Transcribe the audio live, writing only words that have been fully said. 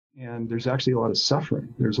And there's actually a lot of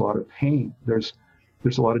suffering. There's a lot of pain. There's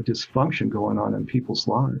a lot of dysfunction going on in people's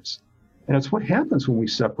lives. And it's what happens when we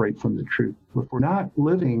separate from the truth. If we're not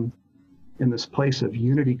living in this place of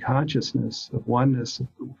unity consciousness, of oneness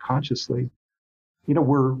consciously,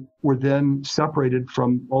 we're then separated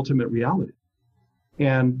from ultimate reality.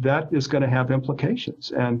 And that is going to have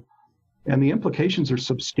implications. And the implications are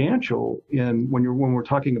substantial when we're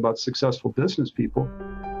talking about successful business people.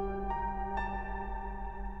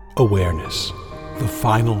 Awareness, the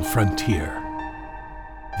final frontier.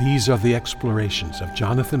 These are the explorations of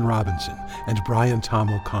Jonathan Robinson and Brian Tom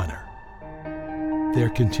O'Connor. Their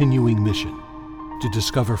continuing mission, to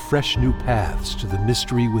discover fresh new paths to the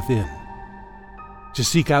mystery within, to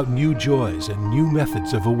seek out new joys and new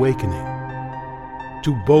methods of awakening,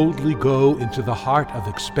 to boldly go into the heart of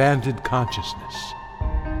expanded consciousness.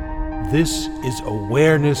 This is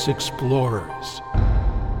Awareness Explorers.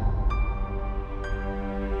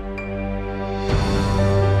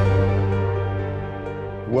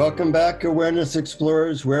 Welcome back, Awareness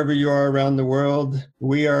Explorers, wherever you are around the world.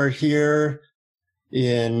 We are here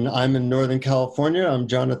I'm in Northern California. I'm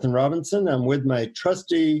Jonathan Robinson. I'm with my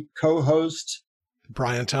trusty co-host,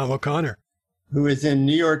 Brian Tom O'Connor, who is in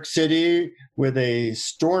New York City with a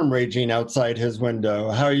storm raging outside his window.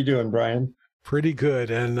 How are you doing, Brian? Pretty good,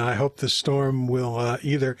 and I hope the storm will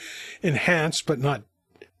either enhance but not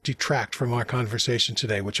detract from our conversation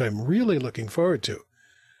today, which I'm really looking forward to.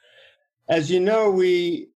 As you know,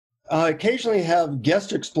 we occasionally have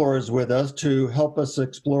guest explorers with us to help us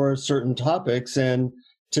explore certain topics, and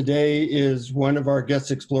today is one of our guest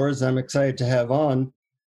explorers I'm excited to have on,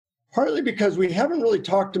 partly because we haven't really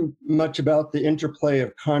talked much about the interplay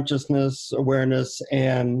of consciousness, awareness,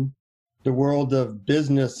 and the world of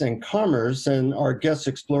business and commerce. And our guest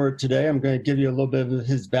explorer today, I'm going to give you a little bit of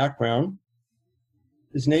his background.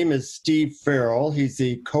 His name is Steve Farrell. He's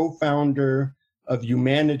the co-founder of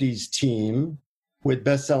Humanities Team with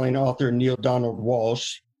best-selling author Neale Donald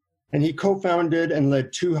Walsch. And he co-founded and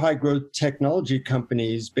led two high-growth technology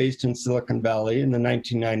companies based in Silicon Valley in the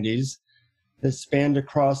 1990s that spanned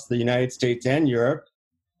across the United States and Europe,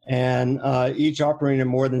 and each operating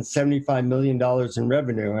more than $75 million in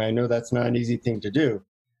revenue. And I know that's not an easy thing to do.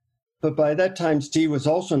 But by that time, Steve was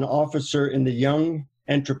also an officer in the Young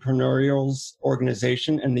Entrepreneurials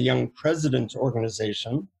Organization and the Young Presidents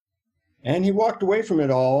Organization. And he walked away from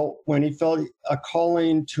it all when he felt a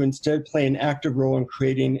calling to instead play an active role in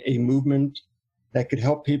creating a movement that could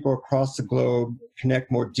help people across the globe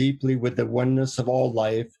connect more deeply with the oneness of all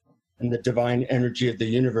life and the divine energy of the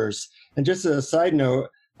universe. And just as a side note,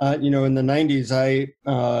 in the 90s, I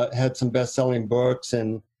had some best-selling books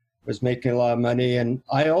and was making a lot of money, and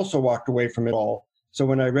I also walked away from it all. So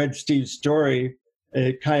when I read Steve's story,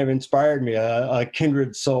 it kind of inspired me, a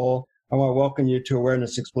kindred soul. I want to welcome you to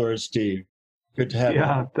Awareness Explorers, Steve. Good to have you.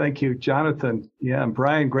 Yeah, thank you, Jonathan. Yeah, and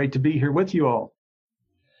Brian, great to be here with you all.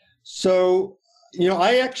 So,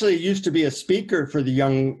 I actually used to be a speaker for the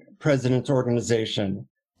Young Presidents Organization,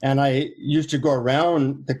 and I used to go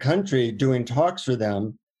around the country doing talks for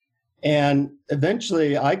them. And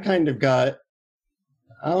eventually I kind of got,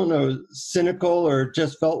 cynical, or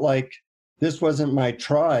just felt like this wasn't my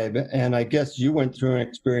tribe. And I guess you went through an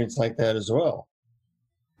experience like that as well.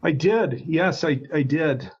 I did. Yes, I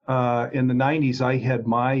did. In the 90s, I had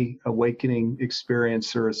my awakening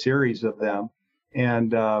experience, or a series of them,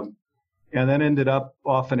 and then ended up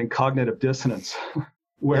often in cognitive dissonance,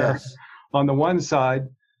 where yes. On the one side,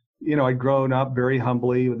 I'd grown up very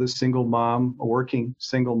humbly with a single mom, a working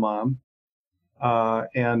single mom,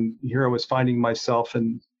 and here I was finding myself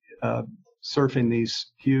in surfing these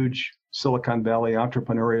huge Silicon Valley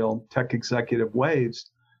entrepreneurial tech executive waves,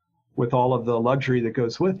 with all of the luxury that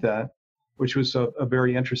goes with that, which was a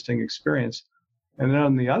very interesting experience. And then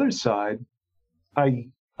on the other side,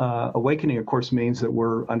 awakening, of course, means that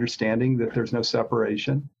we're understanding that there's no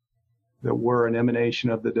separation, that we're an emanation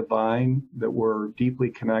of the divine, that we're deeply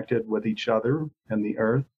connected with each other and the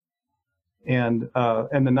earth. And the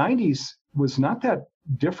 90s was not that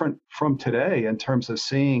different from today in terms of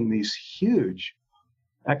seeing these huge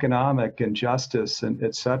economic and justice and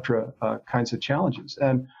et cetera kinds of challenges.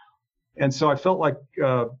 And so I felt like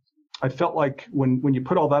when you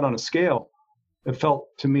put all that on a scale, it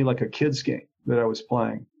felt to me like a kid's game that I was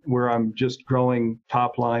playing, where I'm just growing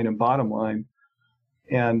top line and bottom line.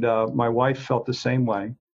 And my wife felt the same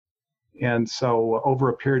way. And so over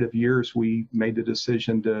a period of years, we made the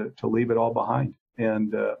decision to leave it all behind.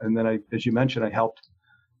 And then as you mentioned, I helped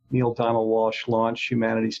Neale Donald Walsch launch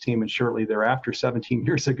Humanities Team, and shortly thereafter, 17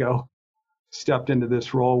 years ago, stepped into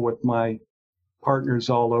this role with my partners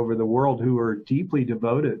all over the world who are deeply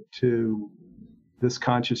devoted to this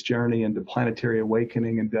conscious journey into planetary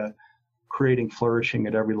awakening and creating flourishing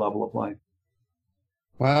at every level of life.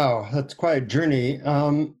 Wow, that's quite a journey.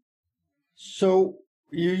 So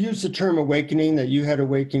you use the term awakening, that you had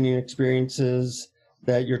awakening experiences,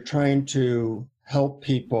 that you're trying to help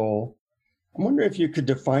people. I wonder if you could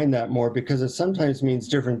define that more, because it sometimes means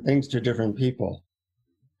different things to different people.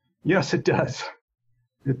 Yes, it does.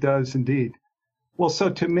 It does indeed. Well, so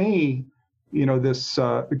to me, this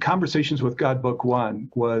Conversations with God Book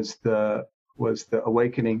 1 was the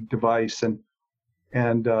awakening device,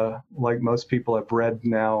 and like most people, I've read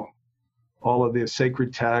now all of the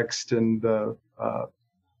sacred text and the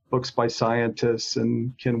books by scientists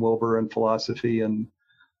and Ken Wilber and philosophy and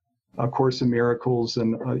A Course in Miracles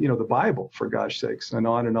and the Bible, for gosh sakes, and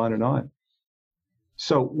on and on and on.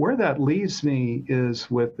 So where that leaves me is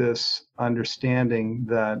with this understanding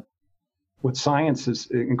that what science is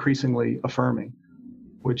increasingly affirming,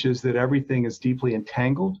 which is that everything is deeply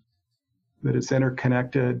entangled, that it's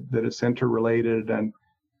interconnected, that it's interrelated and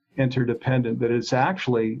interdependent, that it's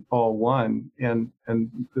actually all one. And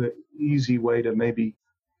the easy way to maybe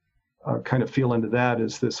kind of feel into that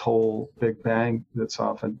is this whole Big Bang that's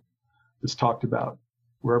often is talked about,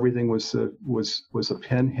 where everything was a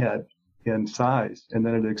pinhead in size, and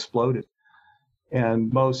then it exploded.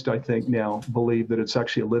 And most, I think, now believe that it's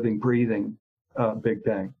actually a living, breathing Big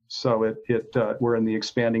Bang. So we're in the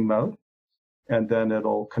expanding mode, and then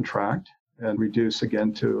it'll contract and reduce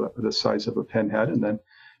again to the size of a pinhead, and then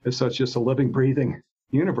so it's just a living, breathing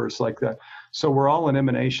universe like that. So we're all an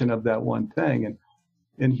emanation of that one thing, and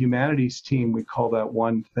in humanities team, we call that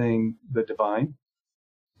one thing the divine,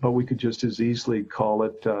 but we could just as easily call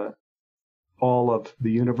it all of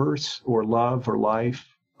the universe, or love, or life,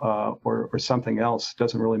 or something else. It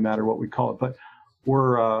doesn't really matter what we call it, but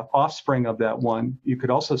we're offspring of that one. You could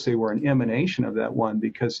also say we're an emanation of that one,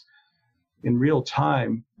 because in real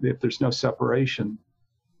time, if there's no separation,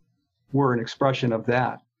 we're an expression of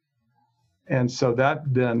that. And so that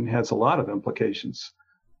then has a lot of implications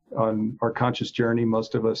on our conscious journey.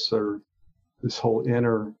 Most of us this whole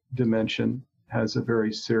inner dimension has a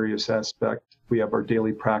very serious aspect. We have our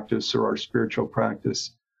daily practice or our spiritual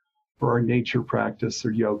practice or our nature practice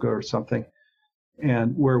or yoga or something,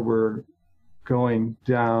 and where we're going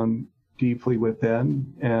down deeply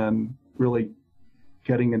within and really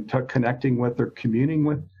getting in touch, connecting with or communing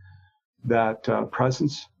with that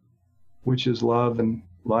presence, which is love and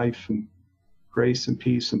life and grace and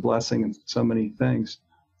peace and blessing and so many things.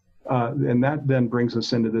 And that then brings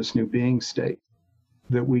us into this new being state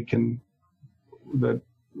that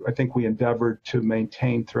I think we endeavored to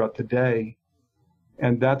maintain throughout the day.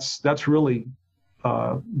 And that's really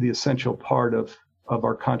the essential part of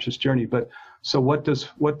our conscious journey. But so what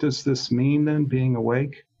does this mean then, being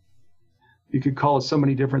awake? You could call it so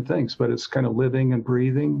many different things, but it's kind of living and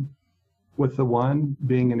breathing with the one,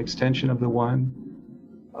 being an extension of the one,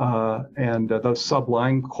 and those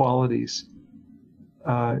sublime qualities,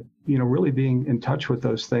 really being in touch with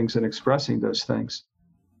those things and expressing those things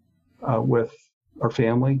with our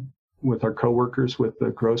family, with our coworkers, with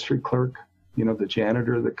the grocery clerk, the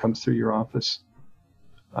janitor that comes through your office.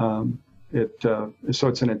 So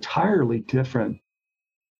it's an entirely different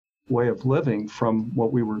way of living from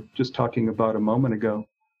what we were just talking about a moment ago,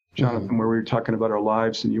 Jonathan, where we were talking about our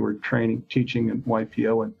lives and you were teaching in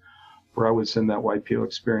YPO, and where I was in that YPO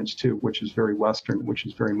experience too, which is very Western, which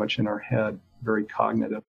is very much in our head, very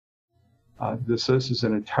cognitive. This is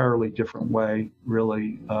an entirely different way,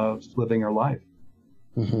 really, of living our life.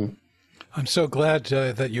 Mm-hmm. I'm so glad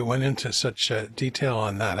that you went into such detail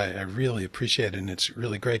on that. I really appreciate it, and it's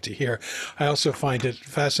really great to hear. I also find it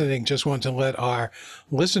fascinating. Just want to let our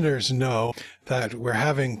listeners know that we're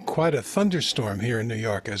having quite a thunderstorm here in New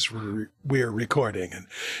York as we're recording. And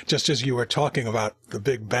just as you were talking about the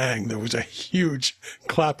Big Bang, there was a huge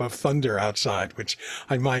clap of thunder outside, which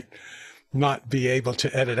I might not be able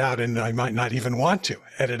to edit out, and I might not even want to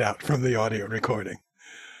edit out from the audio recording.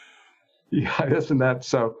 Yeah, isn't that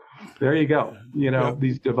so? There you go.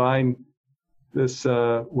 These divine,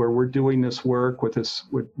 where we're doing this work with this,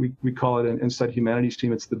 what we call it an Inside Humanities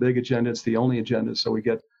team. It's the big agenda. It's the only agenda. So we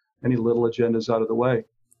get any little agendas out of the way.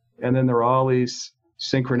 And then there are all these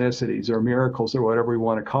synchronicities or miracles or whatever we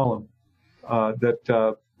want to call them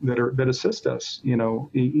that assist us,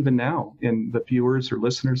 even now, in the viewers or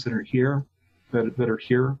listeners that are here, that are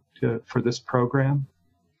here for this program,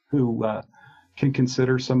 who can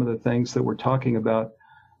consider some of the things that we're talking about.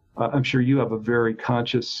 I'm sure you have a very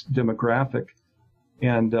conscious demographic,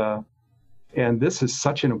 and this is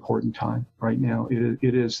such an important time right now.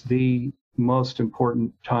 It is the most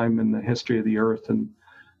important time in the history of the earth, and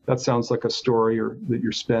that sounds like a story or that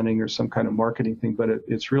you're spending or some kind of marketing thing, but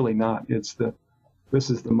it's really not. This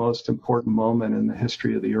is the most important moment in the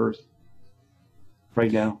history of the earth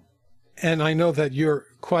right now. And I know that you're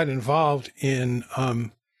quite involved in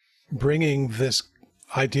bringing this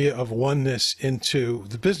idea of oneness into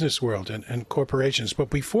the business world and corporations. But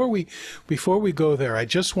before we go there, I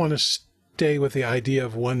just want to stay with the idea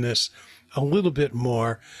of oneness a little bit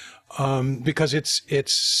more, because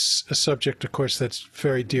it's a subject, of course, that's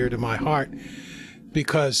very dear to my heart.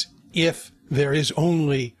 Because if there is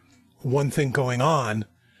only one thing going on,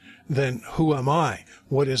 then who am I?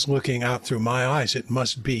 What is looking out through my eyes? It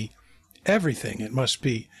must be everything. It must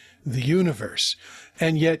be the universe.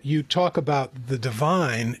 And yet you talk about the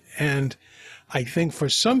divine, and I think for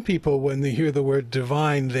some people, when they hear the word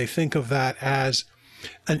divine, they think of that as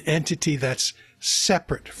an entity that's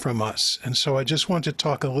separate from us. And so I just want to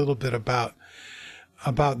talk a little bit about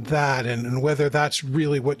that and whether that's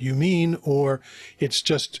really what you mean, or it's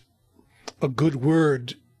just a good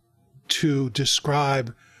word to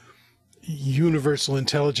describe universal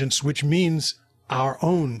intelligence, which means our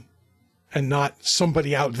own and not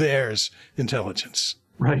somebody out there's intelligence.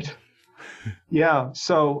 Right. Yeah.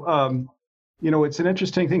 So, it's an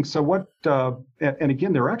interesting thing. So what, and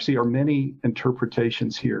again, there actually are many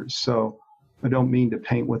interpretations here. So I don't mean to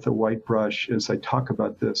paint with a white brush as I talk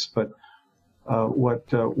about this, but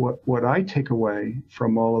what I take away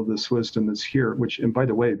from all of this wisdom that's here, which, and by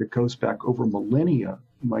the way, that goes back over millennia.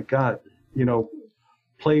 My God,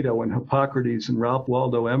 Plato and Hippocrates and Ralph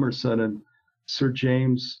Waldo Emerson and Sir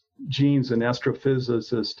James Jeans, an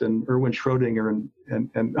astrophysicist, and Erwin Schrödinger,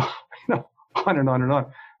 and on and on and on.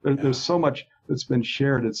 There's so much that's been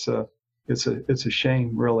shared. It's a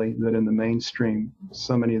shame, really, that in the mainstream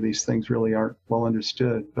so many of these things really aren't well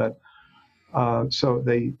understood. But so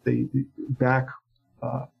they back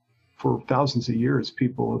for thousands of years,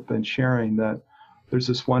 people have been sharing that there's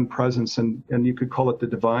this one presence, and you could call it the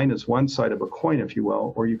divine as one side of a coin, if you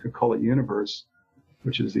will, or you could call it universe,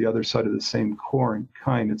 which is the other side of the same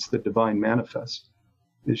kind. It's the divine manifest,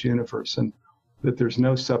 is universe, and that there's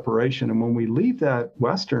no separation. And when we leave that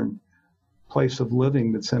Western place of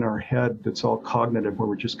living that's in our head, that's all cognitive, where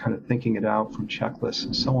we're just kind of thinking it out from checklists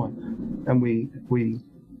and so on, and we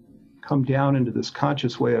come down into this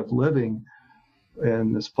conscious way of living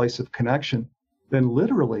in this place of connection, then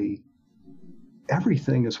literally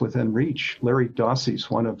everything is within reach. Larry Dossey's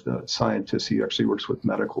one of the scientists. He actually works with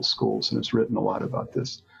medical schools and has written a lot about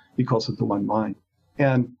this. He calls it the one mind.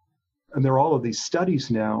 And there are all of these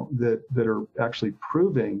studies now that are actually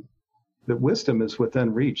proving that wisdom is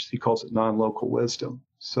within reach. He calls it non-local wisdom.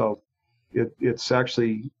 So it's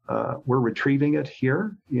actually, we're retrieving it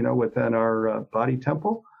here, within our body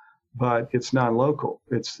temple, but it's non-local.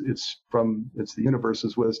 It's the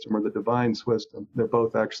universe's wisdom or the divine's wisdom. They're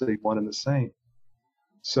both actually one and the same.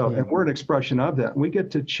 So, and we're an expression of that. We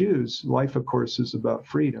get to choose. Life, of course, is about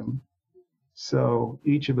freedom. So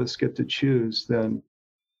each of us get to choose then,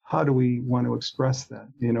 how do we want to express that,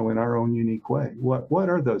 in our own unique way? What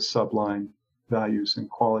are those sublime values and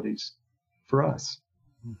qualities for us?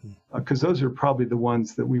 Because those are probably the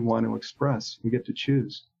ones that we want to express. We get to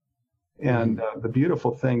choose. And the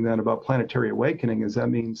beautiful thing then about planetary awakening is that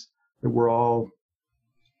means that we're all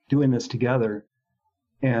doing this together,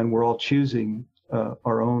 and we're all choosing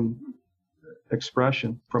our own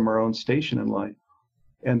expression from our own station in life.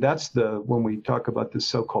 And that's when we talk about this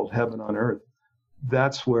so-called heaven on earth,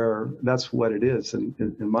 that's what it is,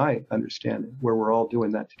 in my understanding, where we're all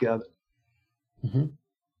doing that together.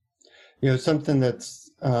 Mm-hmm. Something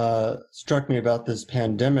that's struck me about this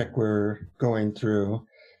pandemic we're going through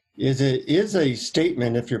is it is a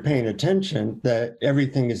statement, if you're paying attention, that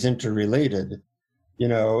everything is interrelated.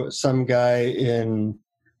 Some guy in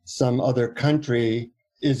some other country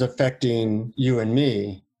is affecting you and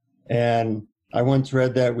me. And I once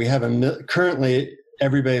read that we have currently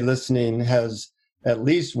everybody listening has at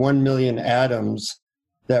least 1 million atoms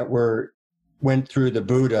that went through the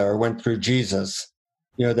Buddha or went through Jesus.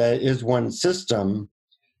 That is one system,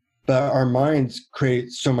 but our minds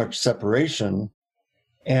create so much separation.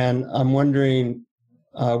 And I'm wondering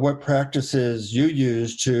what practices you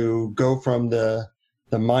use to go from the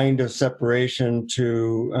mind of separation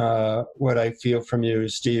to what I feel from you,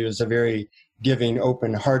 Steve, is a very giving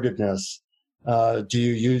open-heartedness. Do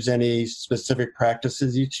you use any specific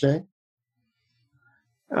practices each day?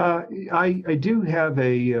 I do have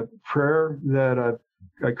a prayer that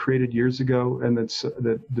I created years ago, and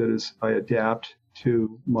I adapt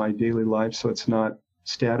to my daily life, so it's not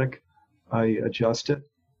static. I adjust it.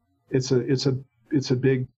 It's a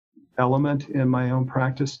big element in my own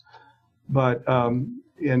practice, but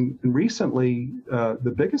and recently,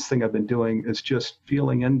 the biggest thing I've been doing is just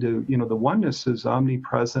feeling into, the oneness is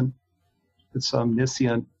omnipresent, it's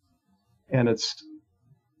omniscient, and it's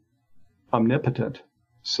omnipotent.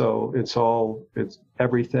 So it's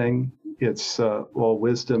everything. It's all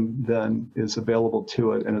wisdom then is available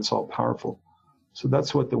to it, and it's all powerful. So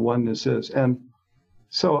that's what the oneness is. And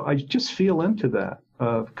so I just feel into that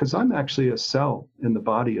because I'm actually a cell in the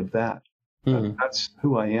body of that. That's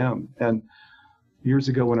who I am. And years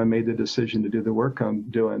ago when I made the decision to do the work I'm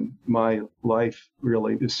doing, my life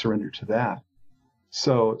really is surrendered to that.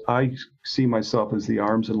 So I see myself as the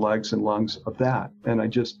arms and legs and lungs of that. And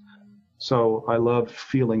so I love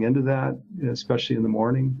feeling into that, especially in the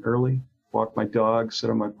morning, early, walk my dog, sit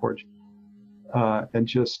on my porch. And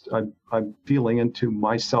just, I'm feeling into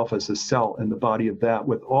myself as a cell in the body of that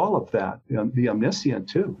with all of that, the omniscient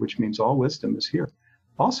too, which means all wisdom is here.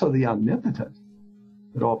 Also the omnipotent,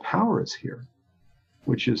 that all power is here,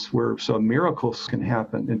 which is where some miracles can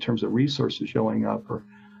happen in terms of resources showing up or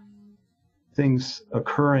things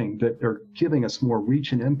occurring that are giving us more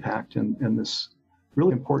reach and impact in this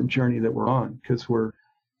really important journey that we're on, because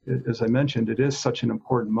as I mentioned, it is such an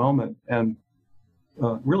important moment. And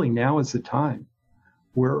really now is the time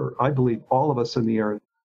where I believe all of us in the earth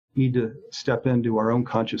need to step into our own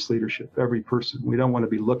conscious leadership, every person. We don't want to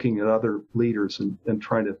be looking at other leaders and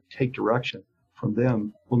trying to take direction from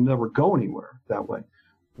them. We'll never go anywhere that way.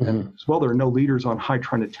 And as well, there are no leaders on high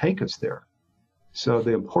trying to take us there. So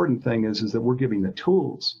the important thing is that we're giving the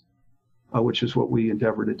tools, which is what we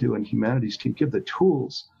endeavor to do in Humanities Team, give the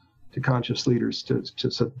tools to conscious leaders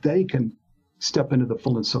so they can step into the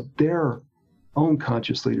fullness of their own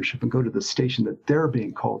conscious leadership and go to the station that they're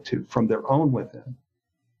being called to from their own within.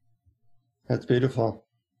 That's beautiful.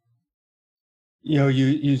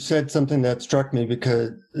 You said something that struck me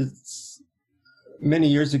because many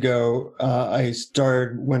years ago, I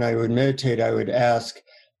started, when I would meditate, I would ask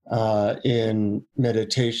in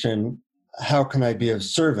meditation, how can I be of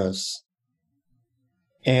service?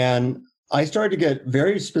 And I started to get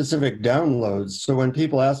very specific downloads. So when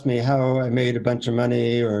people ask me how I made a bunch of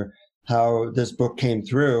money or how this book came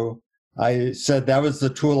through, I said that was the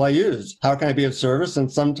tool I used. How can I be of service?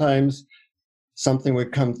 And sometimes something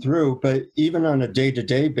would come through, but even on a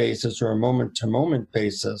day-to-day basis or a moment-to-moment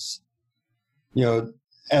basis,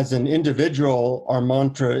 as an individual, our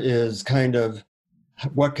mantra is kind of,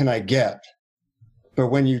 what can I get? But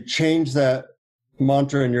when you change that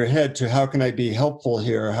mantra in your head to how can I be helpful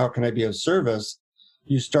here? How can I be of service?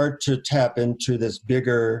 You start to tap into this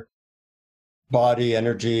bigger body,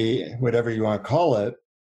 energy, whatever you want to call it.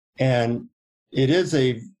 And it is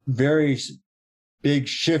a very big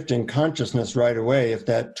shift in consciousness right away if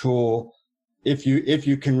that tool, if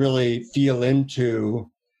you can really feel into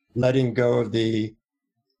letting go of the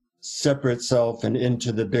separate self and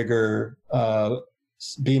into the bigger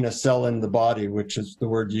being a cell in the body, which is the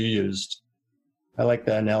word you used. I like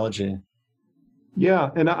that analogy.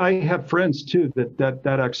 Yeah, and I have friends too that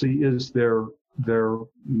actually is their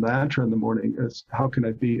mantra in the morning is how can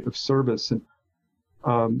I be of service? And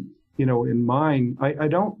in mine, I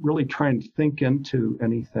don't really try and think into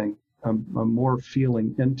anything. I'm more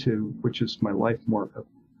feeling into, which is my life more of.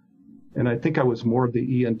 And I think I was more of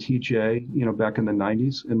the ENTJ, back in the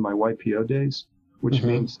 90s in my YPO days, which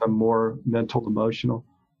means I'm more mental, emotional.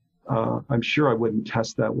 I'm sure I wouldn't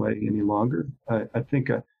test that way any longer. I think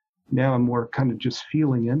now I'm more kind of just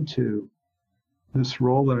feeling into this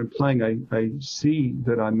role that I'm playing. I see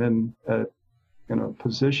that I'm in a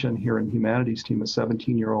position here in Humanities Team, a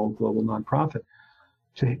 17-year-old global nonprofit,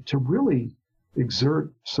 to really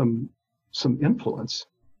exert some influence.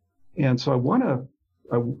 And so I want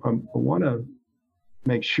to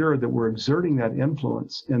make sure that we're exerting that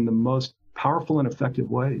influence in the most powerful and effective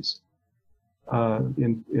ways,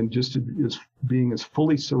 in just as being as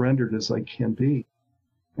fully surrendered as I can be,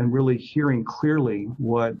 and really hearing clearly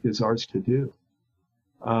what is ours to do,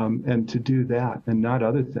 and to do that and not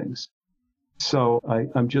other things. So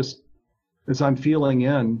I'm just, as I'm feeling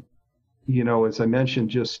in, as I mentioned,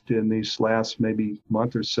 just in these last maybe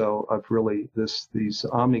month or so, I've really, these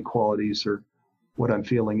omni qualities are what I'm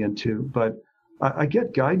feeling into. But I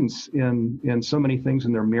get guidance in so many things,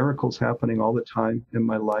 and there are miracles happening all the time in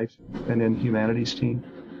my life and in Humanities Team.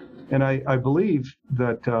 And I believe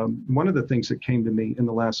that one of the things that came to me in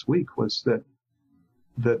the last week was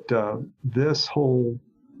that this whole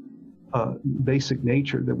basic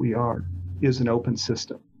nature that we are is an open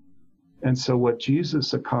system. And so what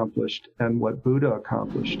Jesus accomplished and what Buddha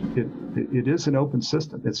accomplished, it is an open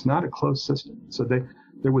system. It's not a closed system. So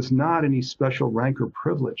there was not any special rank or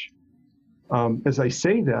privilege. As I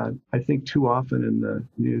say that, I think too often in the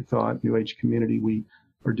New Thought, New Age community, we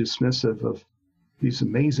are dismissive of these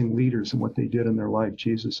amazing leaders and what they did in their life,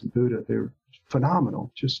 Jesus and Buddha. They're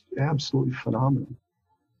phenomenal, just absolutely phenomenal.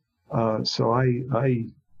 So I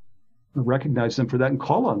recognize them for that and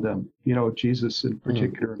call on them, Jesus in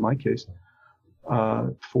particular, in my case,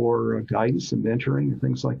 for guidance and mentoring and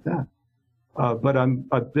things like that. But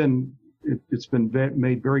it's been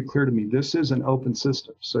made very clear to me, this is an open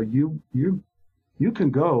system. So you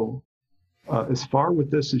can go as far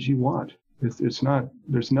with this as you want. It's not,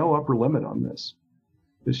 there's no upper limit on this.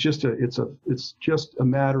 It's just a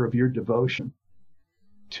matter of your devotion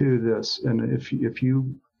to this. And if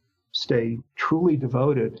you stay truly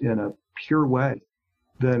devoted in a pure way,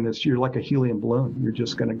 then you're like a helium balloon. You're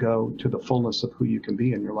just going to go to the fullness of who you can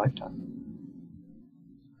be in your lifetime.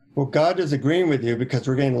 Well, God is agreeing with you, because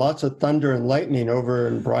we're getting lots of thunder and lightning over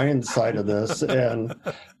in Brian's side of this. And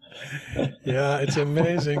yeah, it's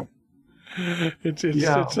amazing. It's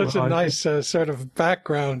such a nice sort of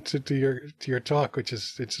background to your talk, which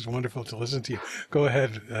is wonderful to listen to you. Go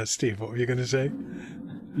ahead, Steve. What were you going to say?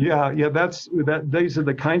 Yeah. These are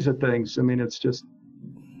the kinds of things. I mean, it's just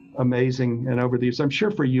amazing. And over these, I'm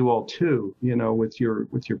sure for you all too, with your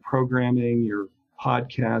programming, your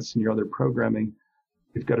podcasts, and your other programming,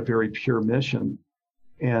 you've got a very pure mission,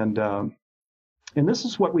 and this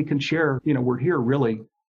is what we can share. We're here really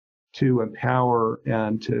to empower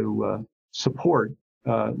and to support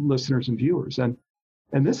listeners and viewers, and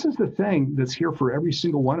this is the thing that's here for every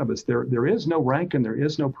single one of us. There is no rank and there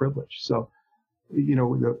is no privilege. So,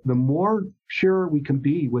 the more pure we can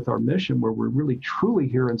be with our mission, where we're really truly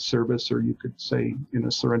here in service, or you could say in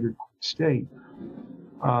a surrendered state.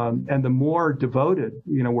 And the more devoted,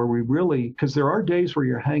 where we really, because there are days where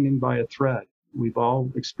you're hanging by a thread. We've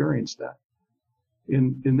all experienced that.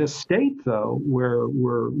 In this state, though, where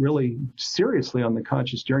we're really seriously on the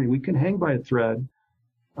conscious journey, we can hang by a thread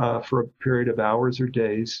for a period of hours or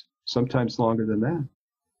days, sometimes longer than that.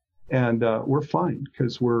 And we're fine,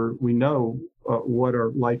 because we know what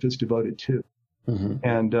our life is devoted to. Mm-hmm.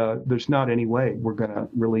 And there's not any way we're going to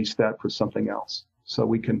release that for something else. So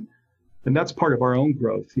we can. And that's part of our own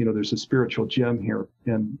growth. There's a spiritual gem here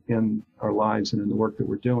in our lives and in the work that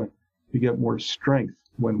we're doing. We get more strength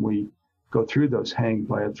when we go through those hang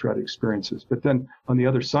by a thread experiences. But then on the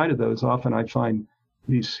other side of those, often I find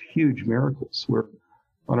these huge miracles where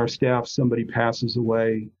on our staff, somebody passes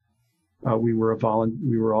away. We were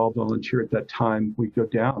all volunteer at that time. We go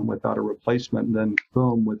down without a replacement, and then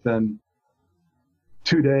boom, within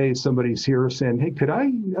 2 days, somebody's here saying, "Hey, could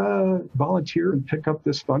I volunteer and pick up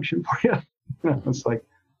this function for you?" It's like,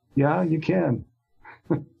 yeah, you can.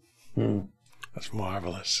 That's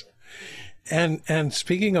marvelous. And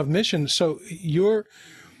speaking of mission, so your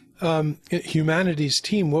humanities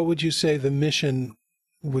team, what would you say the mission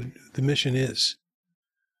is?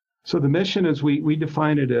 So the mission is, we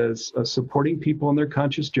define it as supporting people on their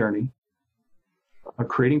conscious journey,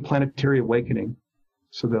 creating planetary awakening.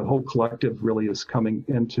 So the whole collective really is coming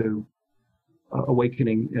into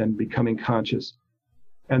awakening and becoming conscious,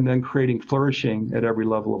 and then creating flourishing at every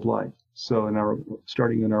level of life. So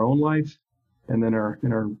starting in our own life, and then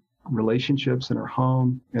in our relationships, in our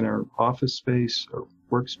home, in our office space, our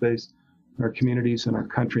workspace, in our communities, in our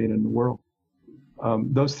country, and in the world.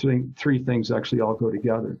 Those three things actually all go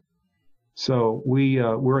together. So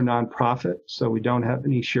we're a nonprofit, so we don't have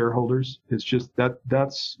any shareholders. It's just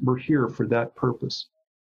we're here for that purpose.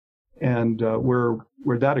 And where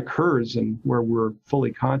that occurs and where we're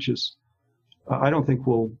fully conscious, I don't think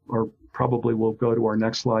probably we'll go to our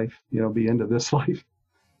next life, be into this life.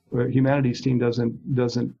 Humanities team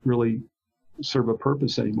doesn't really serve a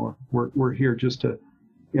purpose anymore. We're here just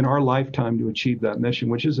in our lifetime to achieve that mission,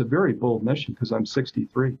 which is a very bold mission, because I'm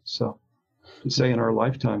 63. So to say in our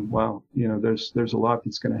lifetime, wow, there's a lot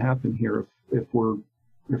that's going to happen here if we're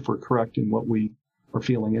correct in what we are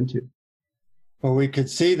feeling into. Well, we could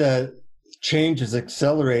see that change is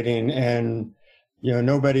accelerating, and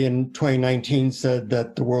nobody in 2019 said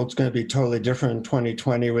that the world's going to be totally different in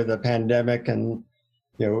 2020 with a pandemic and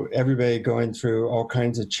everybody going through all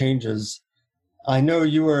kinds of changes. I know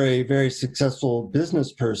you are a very successful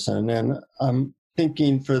business person, and I'm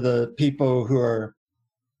thinking for the people who are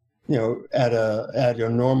at a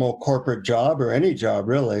normal corporate job, or any job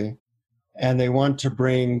really, and they want to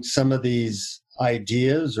bring some of these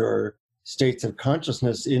ideas or states of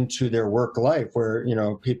consciousness into their work life, where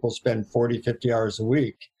people spend 40, 50 hours a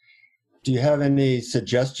week. Do you have any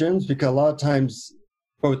suggestions? Because a lot of times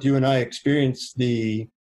both you and I experience the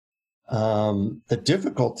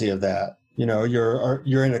difficulty of that.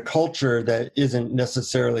 You're in a culture that isn't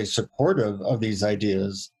necessarily supportive of these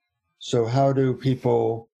ideas. So how do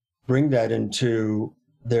people bring that into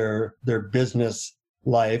their business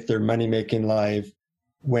life, their money-making life,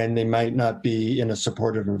 when they might not be in a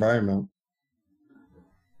supportive environment?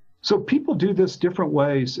 So people do this different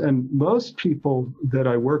ways, and most people that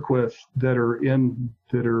I work with that are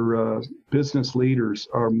business leaders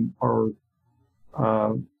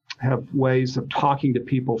have ways of talking to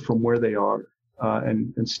people from where they are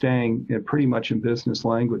and staying pretty much in business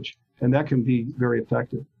language, and that can be very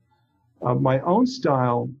effective. My own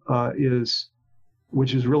style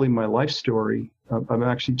which is really my life story. I'm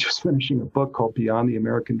actually just finishing a book called Beyond the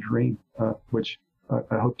American Dream, which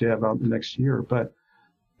I hope to have out in the next year. But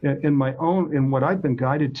in what I've been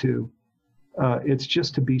guided to, it's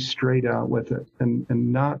just to be straight out with it and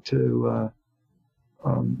not to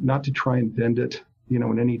try and bend it,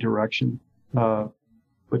 in any direction, but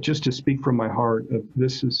just to speak from my heart of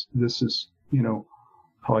this is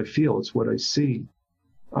how I feel. It's what I see.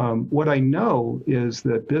 What I know is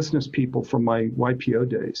that business people from my YPO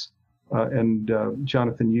days, and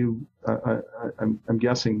Jonathan, I'm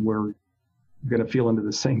guessing we're going to feel into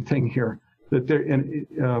the same thing here.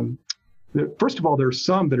 First of all, there are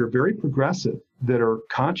some that are very progressive, that are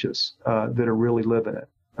conscious, that are really living it.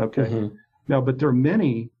 Okay. Mm-hmm. Now, but there are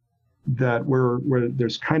many that where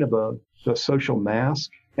there's kind of a social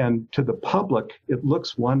mask, and to the public, it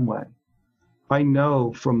looks one way. I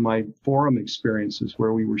know from my forum experiences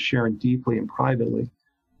where we were sharing deeply and privately,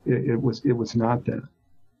 it was not that.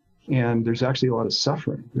 And there's actually a lot of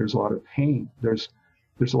suffering. There's a lot of pain. There's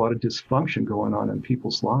a lot of dysfunction going on in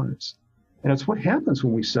people's lives. And it's what happens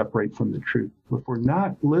when we separate from the truth. If we're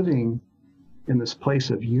not living in this place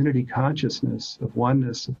of unity consciousness, of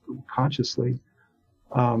oneness consciously,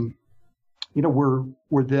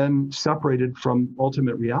 we're then separated from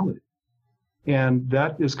ultimate reality. And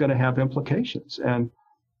that is going to have implications. And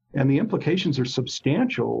the implications are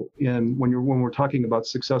substantial when we're talking about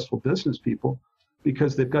successful business people,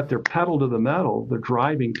 because they've got their pedal to the metal. They're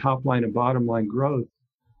driving top line and bottom line growth.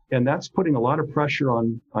 And that's putting a lot of pressure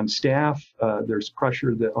on staff. There's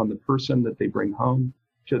pressure on the person that they bring home,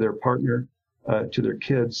 to their partner, to their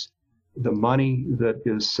kids. The money that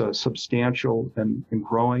is substantial and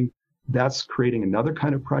growing, that's creating another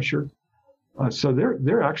kind of pressure. So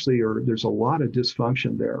there actually there's a lot of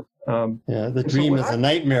dysfunction there. The dream is a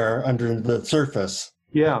nightmare under the surface.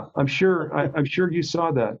 Yeah, I'm sure you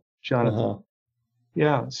saw that, Jonathan. Uh-huh.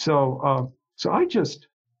 Yeah. So I just,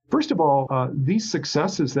 first of all, these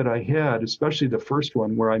successes that I had, especially the first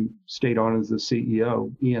one where I stayed on as the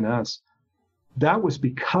CEO, ENS, that was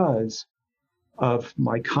because of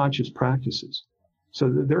my conscious practices. So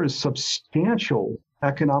there is substantial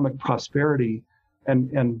economic prosperity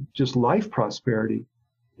and just life prosperity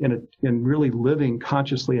in really living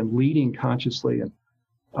consciously and leading consciously. And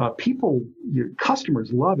your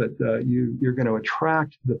customers love it. You're going to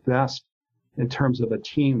attract the best in terms of a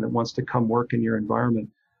team that wants to come work in your environment.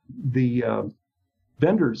 The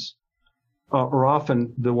vendors are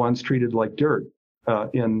often the ones treated like dirt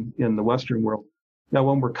in the Western world. Now,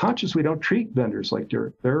 when we're conscious, we don't treat vendors like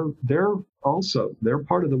dirt. They're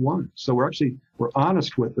part of the one. So we're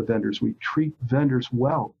honest with the vendors. We treat vendors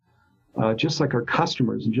well, just like our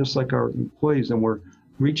customers and just like our employees. And we're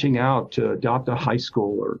reaching out to adopt a high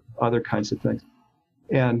school or other kinds of things.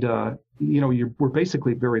 And we're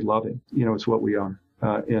basically very loving. It's what we are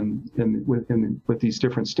with these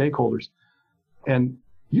different stakeholders, and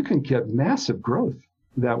you can get massive growth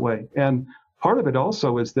that way. And part of it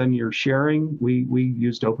also is then you're sharing. We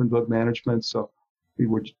used open book management, so we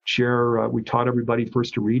would share. We taught everybody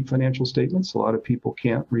first to read financial statements. A lot of people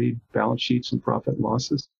can't read balance sheets and profit and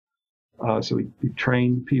losses, so we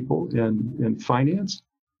train people in finance.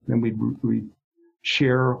 Then we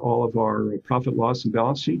share all of our profit, loss, and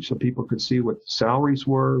balance sheets so people could see what the salaries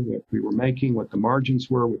were, what we were making, what the margins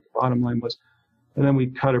were, what the bottom line was. And then we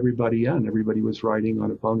cut everybody in. Everybody was writing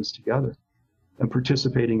on a bonus together and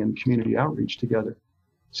participating in community outreach together.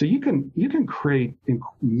 So you can create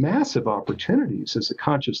massive opportunities as a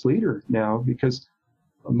conscious leader now, because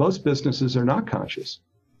most businesses are not conscious.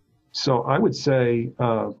 So I would say,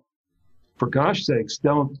 for gosh sakes,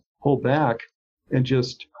 don't hold back and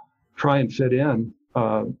just try and fit in.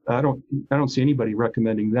 I don't see anybody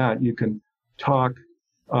recommending that. You can talk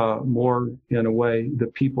more in a way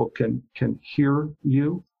that people can hear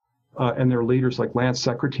you, and there are leaders like Lance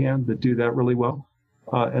Secretan that do that really well.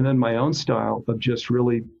 And then my own style of just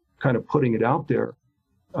really kind of putting it out there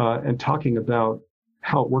and talking about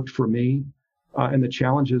how it worked for me and the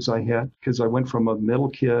challenges I had, because I went from a middle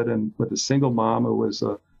kid and with a single mom who was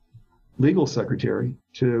a legal secretary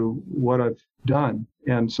to what I've done.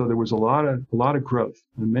 And so there was a lot of growth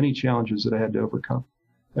and many challenges that I had to overcome.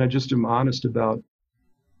 And I just am honest about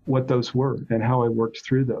what those were and how I worked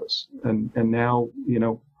through those. And now,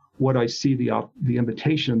 what I see the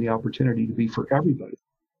invitation and the opportunity to be for everybody.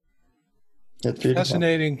 That's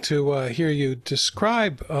fascinating to hear you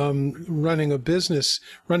describe running a business,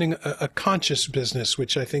 running a conscious business,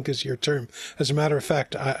 which I think is your term. As a matter of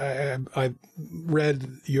fact, I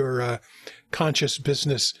read your conscious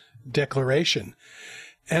business declaration,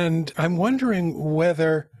 and I'm wondering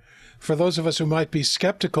whether, for those of us who might be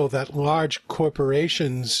skeptical that large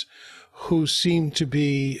corporations who seem to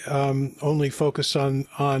be only focused on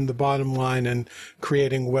the bottom line and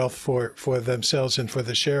creating wealth for themselves and for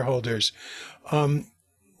the shareholders,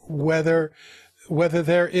 whether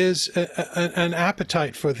there is an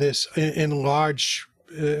appetite for this in large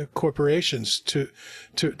corporations to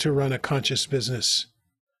run a conscious business.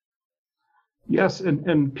 Yes,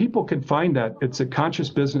 and people can find that. It's at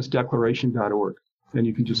consciousbussinessdeclaration.org. And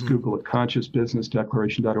you can just Google it,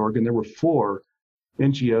 consciousbussinessdeclaration.org. And there were 4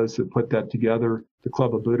 NGOs that put that together: the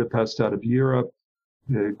Club of Budapest out of Europe,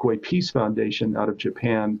 the Goi Peace Foundation out of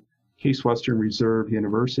Japan, Case Western Reserve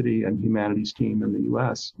University, and Humanities Team in the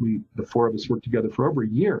U.S. The 4 of us worked together for over a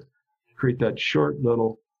year to create that short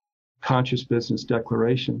little conscious business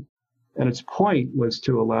declaration. And its point was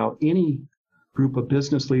to allow any group of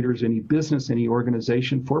business leaders, any business, any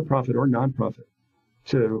organization, for-profit or nonprofit,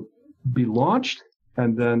 to be launched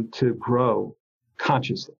and then to grow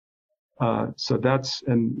consciously. So that's,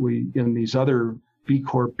 and we, in these other B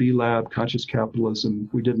Corp, B Lab, conscious capitalism,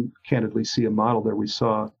 we didn't candidly see a model there. We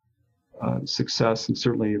saw success and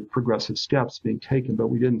certainly progressive steps being taken, but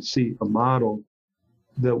we didn't see a model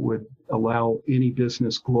that would allow any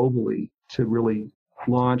business globally to really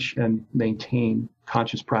launch and maintain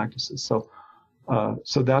conscious practices. So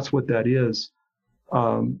that's what that is.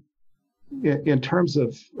 In terms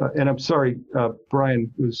of, and I'm sorry,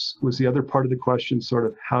 Brian, was the other part of the question sort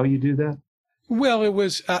of how you do that? Well, it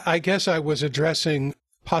was, I guess I was addressing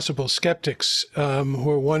possible skeptics who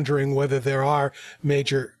are wondering whether there are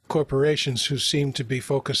major corporations who seem to be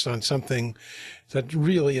focused on something that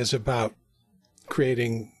really is about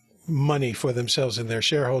creating money for themselves and their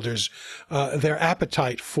shareholders, their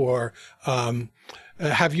appetite for,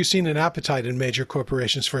 have you seen an appetite in major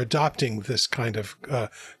corporations for adopting this kind of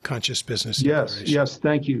conscious business? Yes,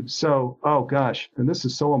 thank you. So, oh gosh, and this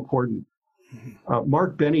is so important.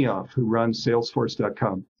 Mark Benioff, who runs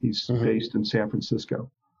Salesforce.com, he's based in San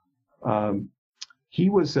Francisco. He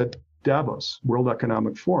was at Davos, World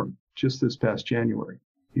Economic Forum, just this past January.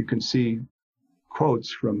 You can see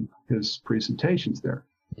quotes from his presentations there.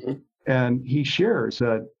 And he shares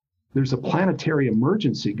that there's a planetary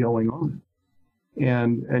emergency going on.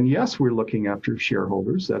 And yes, we're looking after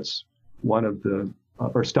shareholders. That's one of the,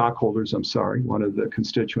 or stockholders, I'm sorry, one of the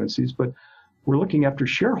constituencies. But we're looking after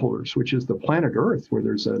shareholders, which is the planet Earth, where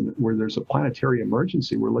there's a planetary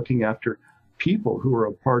emergency. We're looking after people who are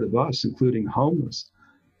a part of us, including homeless.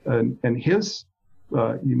 And his,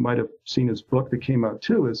 you might have seen his book that came out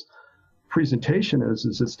too, his presentation is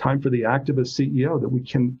it's time for the activist CEO, that we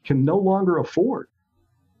can no longer afford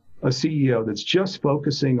a CEO that's just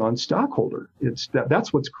focusing on stockholder.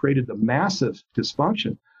 That's what's created the massive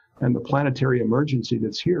dysfunction and the planetary emergency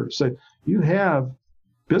that's here. So you have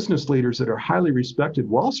business leaders that are highly respected.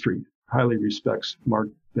 Wall Street highly respects Mark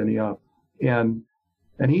Benioff, and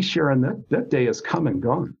he's sharing that day has come and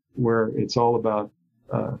gone, where it's all about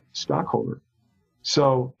stockholder.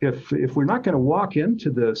 So if we're not going to walk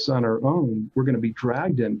into this on our own, we're going to be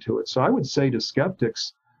dragged into it. So I would say to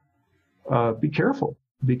skeptics, be careful.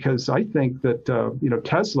 Because I think that,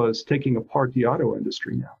 Tesla is taking apart the auto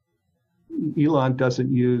industry now. Elon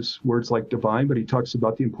doesn't use words like divine, but he talks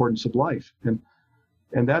about the importance of life. And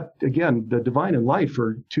that, again, the divine and life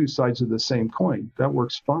are 2 sides of the same coin. That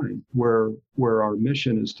works fine, where our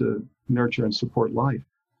mission is to nurture and support life.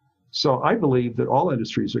 So I believe that all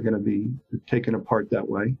industries are going to be taken apart that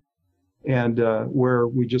way. And where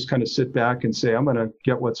we just kind of sit back and say, I'm going to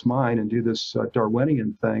get what's mine and do this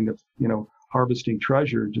Darwinian thing of, harvesting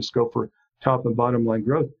treasure, just go for top and bottom line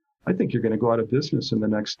growth. I think you're going to go out of business in the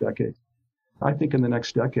next decade. I think in the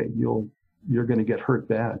next decade, you're going to get hurt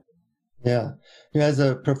bad. Yeah. As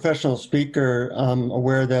a professional speaker, I'm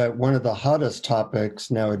aware that one of the hottest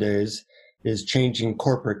topics nowadays is changing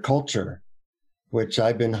corporate culture, which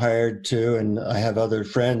I've been hired to, and I have other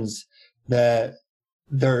friends that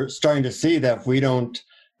they're starting to see that if we don't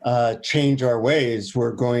change our ways,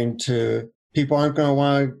 people aren't going to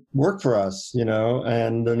want to work for us,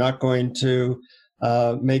 and they're not going to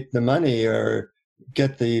make the money or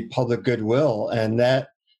get the public goodwill. And that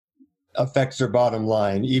affects their bottom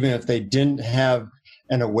line. Even if they didn't have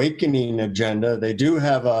an awakening agenda, they do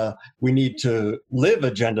have a we need to live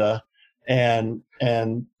agenda. And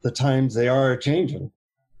and the times they are changing.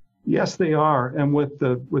 Yes, they are. And with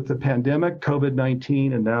the pandemic,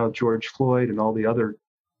 COVID-19, and now George Floyd and all the other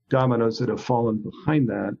dominoes that have fallen behind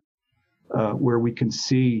that, where we can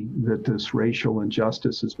see that this racial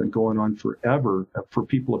injustice has been going on forever for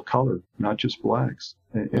people of color, not just blacks,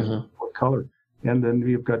 and people of color. And then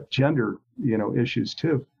we've got gender, issues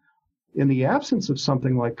too. In the absence of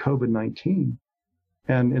something like COVID-19,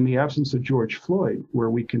 and in the absence of George Floyd, where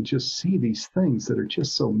we can just see these things that are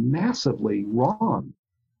just so massively wrong,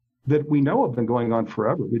 that we know have been going on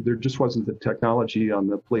forever. There just wasn't the technology on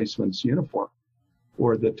the policeman's uniform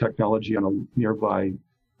or the technology on a nearby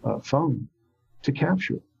phone to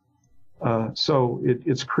capture it. So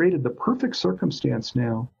it's created the perfect circumstance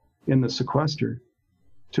now in the sequester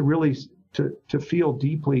to really to feel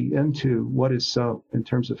deeply into what is so in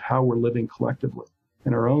terms of how we're living collectively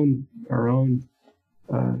and our own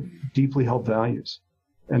deeply held values,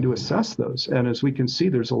 and to assess those. And as we can see,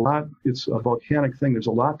 there's a lot, it's a volcanic thing. There's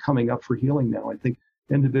a lot coming up for healing now, I think,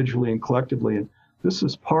 individually and collectively. And this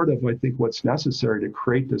is part of, I think, what's necessary to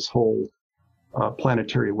create this whole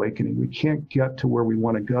planetary awakening. We can't get to where we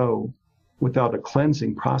want to go without a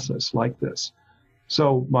cleansing process like this.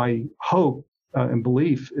 So my hope and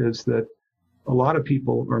belief is that a lot of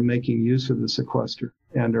people are making use of the sequester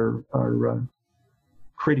and are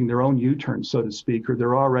creating their own U-turn, so to speak, or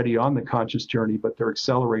they're already on the conscious journey, but they're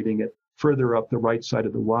accelerating it further up the right side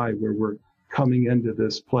of the Y, where we're coming into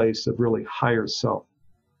this place of really higher self,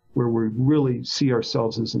 where we really see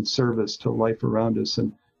ourselves as in service to life around us.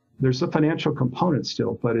 And there's a financial component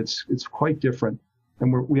still, but it's quite different.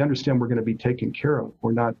 And we understand we're going to be taken care of.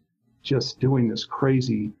 We're not just doing this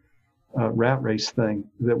crazy rat race thing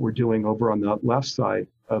that we're doing over on the left side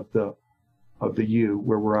of the U,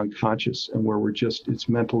 where we're unconscious and where we're just, it's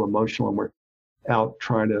mental, emotional, and we're out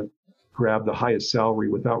trying to grab the highest salary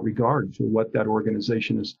without regard for what that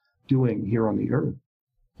organization is doing here on the earth.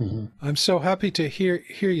 Mm-hmm. I'm so happy to hear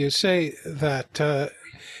you say that,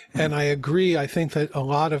 and I agree. I think that a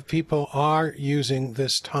lot of people are using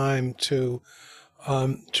this time to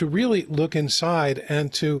really look inside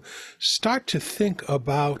and to start to think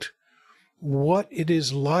about what it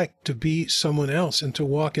is like to be someone else and to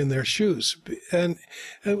walk in their shoes. And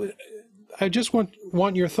I just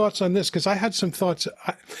want your thoughts on this, because I had some thoughts.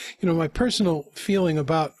 My personal feeling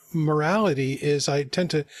about morality is I tend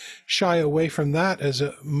to shy away from that as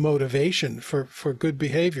a motivation for good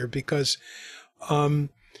behavior, because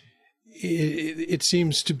it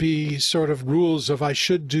seems to be sort of rules of I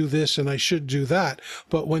should do this and I should do that.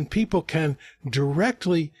 But when people can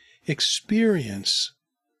directly experience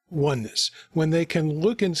oneness, when they can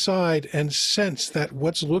look inside and sense that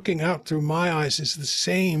what's looking out through my eyes is the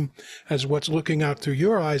same as what's looking out through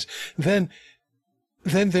your eyes, then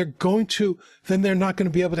they're not going to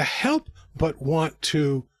be able to help but want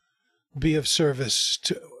to be of service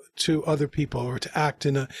to other people, or to act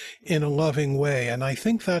in a loving way. And I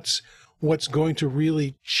think that's what's going to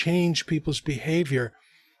really change people's behavior,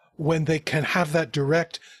 when they can have that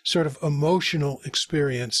direct sort of emotional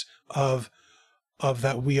experience of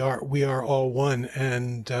that we are all one,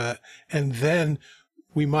 and then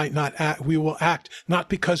we might not act. We will act not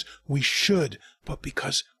because we should, but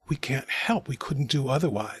because we can't help. We couldn't do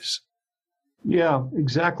otherwise. Yeah,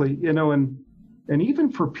 exactly. And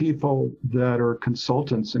even for people that are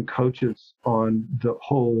consultants and coaches on the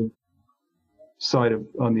whole side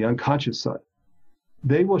on the unconscious side,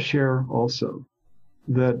 they will share also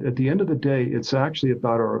that at the end of the day, it's actually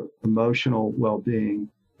about our emotional well-being.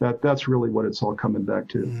 That's really what it's all coming back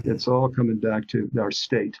to. Mm-hmm. It's all coming back to our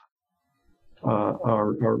state,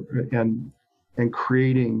 and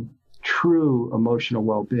creating true emotional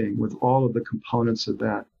well-being with all of the components of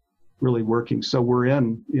that really working. So we're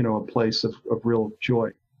in, a place of real joy.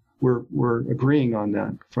 We're agreeing on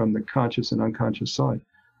that from the conscious and unconscious side.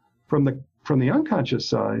 From the unconscious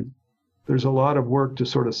side, there's a lot of work to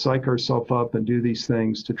sort of psych ourselves up and do these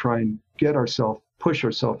things to try and push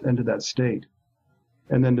ourselves into that state,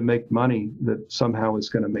 and then to make money that somehow is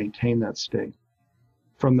going to maintain that state.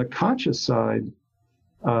 From the conscious side,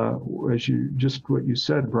 what you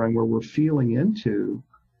said, Brian, where we're feeling into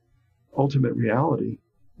ultimate reality,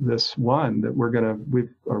 this one that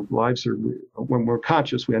our lives are, when we're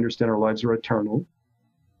conscious, we understand our lives are eternal,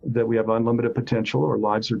 that we have unlimited potential. Our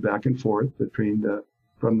lives are back and forth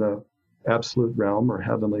from the absolute realm or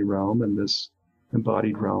heavenly realm and this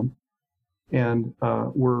embodied realm. And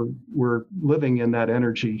we're living in that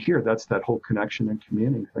energy here. That's that whole connection and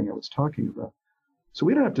communing thing I was talking about. So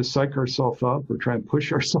we don't have to psych ourselves up or try and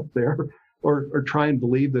push ourselves there, or try and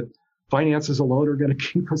believe that finances alone are going to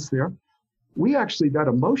keep us there. We actually, that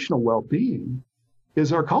emotional well-being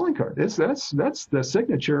is our calling card. That's the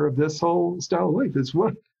signature of this whole style of life. It's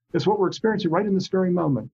what we're experiencing right in this very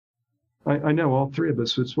moment. I know all three of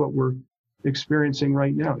us, it's what we're experiencing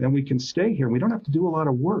right now. And we can stay here. We don't have to do a lot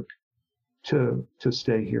of work to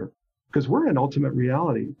stay here, because we're in ultimate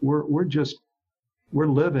reality. We're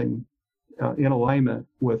living in alignment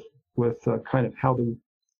with kind of how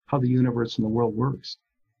the universe and the world works.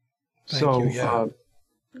 I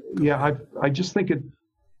just think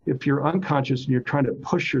if you're unconscious and you're trying to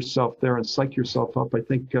push yourself there and psych yourself up, I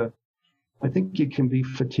think you can be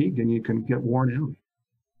fatigued and you can get worn out.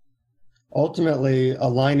 Ultimately,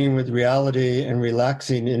 aligning with reality and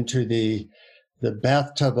relaxing into the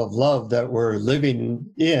bathtub of love that we're living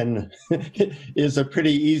in is a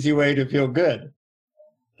pretty easy way to feel good.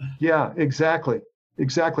 Yeah, exactly.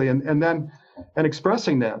 And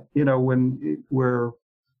expressing that, when we're,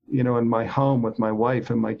 in my home with my wife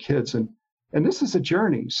and my kids, and this is a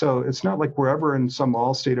journey. So it's not like we're ever in some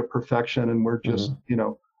all state of perfection and we're just,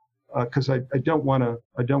 because I don't want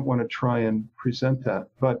to try and present that.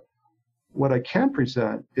 But what I can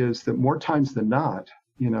present is that more times than not,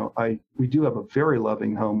 we do have a very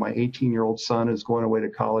loving home. My 18-year-old son is going away to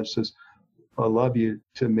college, says, "I love you"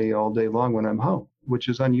 to me all day long when I'm home, which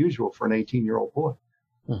is unusual for an 18-year-old boy.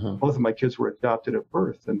 Both of my kids were adopted at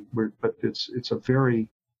birth, but it's a very,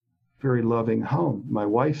 very loving home. My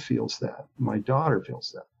wife feels that. My daughter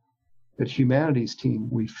feels that. At Humanities Team,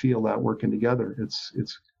 we feel that working together. It's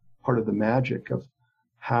part of the magic of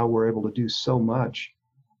how we're able to do so much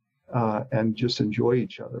and just enjoy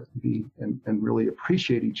each other, and really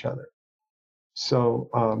appreciate each other. So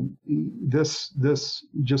this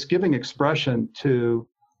just giving expression to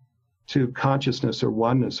consciousness or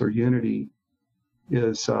oneness or unity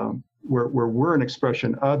is where we're an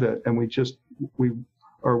expression of it, and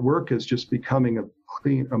our work is just becoming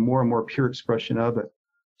a more and more pure expression of it.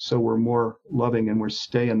 So we're more loving and we're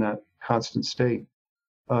staying in that constant state.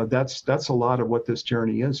 That's a lot of what this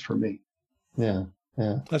journey is for me. Yeah.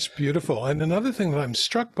 That's beautiful. And another thing that I'm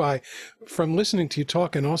struck by from listening to you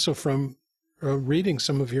talk and also from reading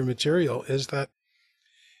some of your material is that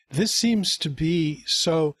this seems to be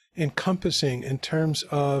so encompassing in terms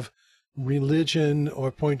of religion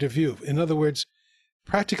or point of view. In other words,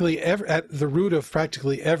 practically at the root of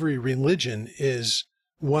practically every religion is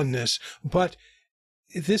oneness, but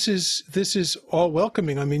this is all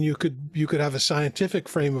welcoming. I mean, you could have a scientific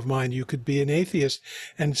frame of mind, you could be an atheist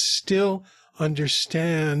and still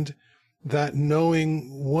understand that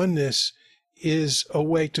knowing oneness is a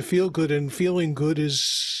way to feel good, and feeling good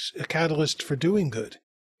is a catalyst for doing good.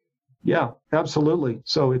 Yeah, absolutely.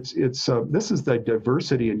 So it's this is the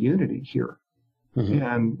diversity and unity here,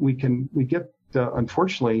 and we get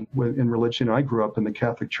unfortunately in religion. I grew up in the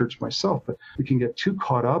Catholic Church myself, but we can get too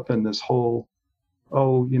caught up in this whole,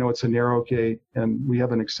 it's a narrow gate, and we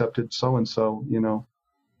haven't accepted so and so,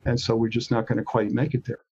 and so we're just not going to quite make it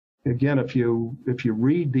there. Again, if you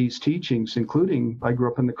read these teachings, including, I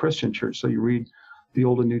grew up in the Christian church, so you read the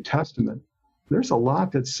Old and New Testament, there's a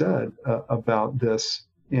lot that's said about this,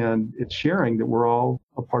 and it's sharing that we're all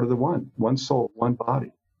a part of the one soul, one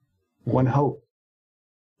body, one hope.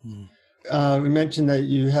 We mentioned that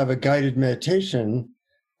you have a guided meditation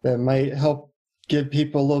that might help give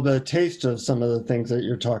people a little bit of taste of some of the things that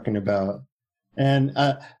you're talking about. And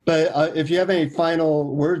but if you have any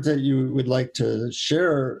final words that you would like to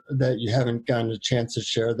share that you haven't gotten a chance to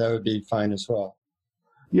share, that would be fine as well.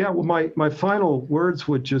 Yeah, well, my final words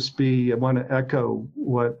would just be, I want to echo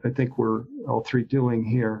what I think we're all three doing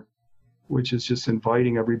here, which is just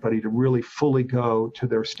inviting everybody to really fully go to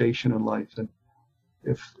their station in life.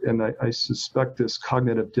 And I suspect this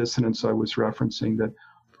cognitive dissonance I was referencing, that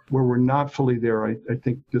where we're not fully there, I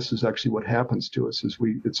think this is actually what happens to us, is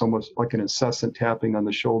it's almost like an incessant tapping on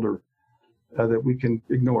the shoulder that we can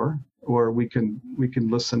ignore, or we can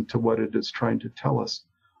listen to what it is trying to tell us.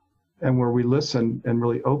 And where we listen and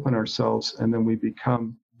really open ourselves, and then we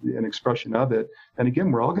become an expression of it. And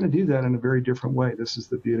again, we're all going to do that in a very different way. This is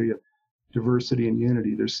the beauty of diversity and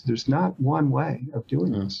unity. There's not one way of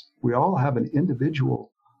doing this. We all have an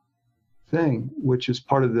individual thing, which is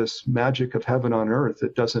part of this magic of heaven on earth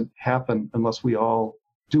that doesn't happen unless we all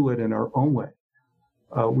do it in our own way.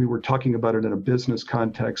 We were talking about it in a business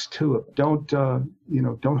context too. Don't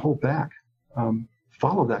hold back.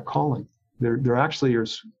 Follow that calling. There actually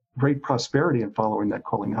is great prosperity in following that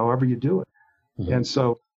calling, however you do it. And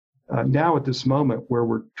so now at this moment where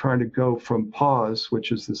we're trying to go from pause,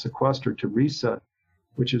 which is the sequester, to reset,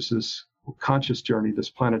 which is this conscious journey, this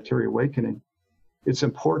planetary awakening, it's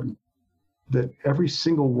important that every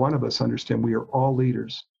single one of us understand we are all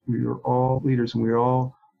leaders. We are all leaders, and we are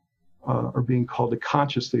all are being called to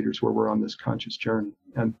conscious leaders where we're on this conscious journey,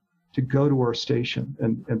 and to go to our station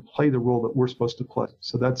and play the role that we're supposed to play.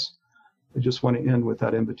 So I just want to end with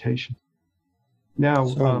that invitation. Now,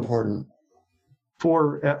 so important.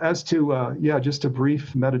 Just a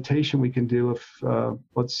brief meditation we can do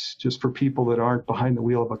let's just for people that aren't behind the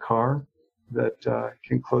wheel of a car that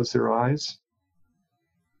can close their eyes.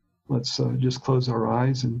 Let's just close our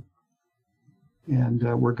eyes and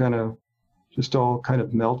we're going to just all kind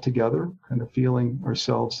of melt together, kind of feeling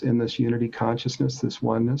ourselves in this unity consciousness, this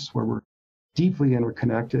oneness where we're deeply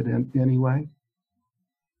interconnected in any way,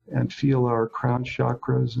 and feel our crown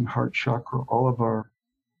chakras and heart chakra, all of our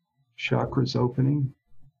chakras opening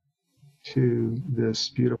to this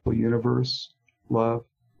beautiful universe, love,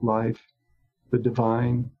 life, the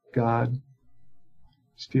divine, God.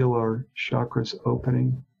 Just feel our chakras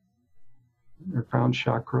opening, our crown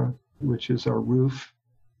chakra, which is our roof,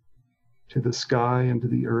 to the sky and to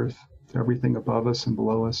the earth, to everything above us and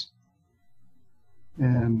below us.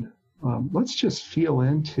 And let's just feel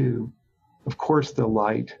into, of course, the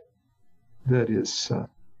light that is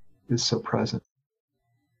so present,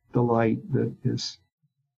 the light that is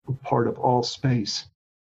a part of all space.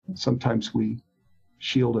 Sometimes we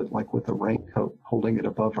shield it like with a raincoat, holding it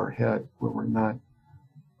above our head where we're not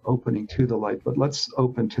opening to the light, but let's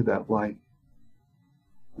open to that light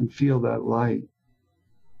and feel that light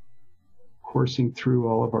coursing through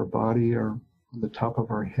all of our body, or on the top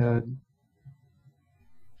of our head,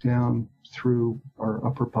 down through our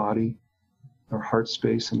upper body, our heart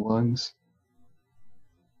space and lungs,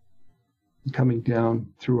 and coming down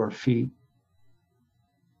through our feet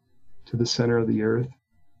to the center of the earth,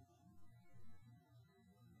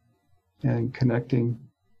 and connecting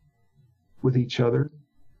with each other,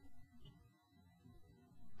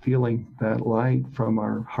 feeling that light from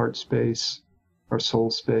our heart space, our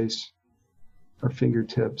soul space, our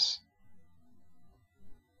fingertips,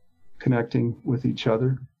 connecting with each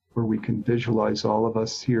other, where we can visualize all of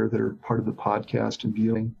us here that are part of the podcast and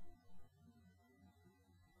viewing.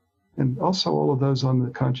 And also all of those on the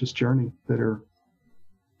conscious journey that are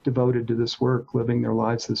devoted to this work, living their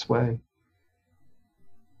lives this way.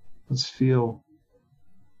 Let's feel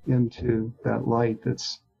into that light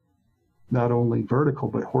that's not only vertical,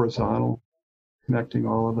 but horizontal, connecting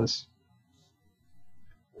all of us,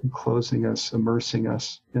 enclosing us, immersing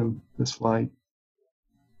us in this light.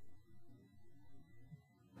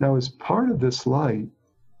 Now, as part of this light,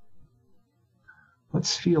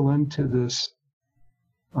 let's feel into this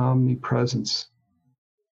omnipresence,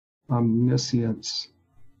 omniscience,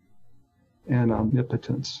 and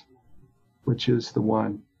omnipotence, which is the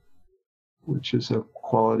one, which is a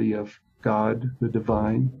quality of God, the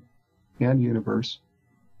divine, and universe.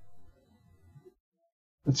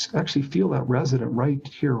 Let's actually feel that resident right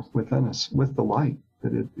here within us with the light,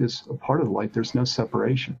 that it is a part of the light. There's no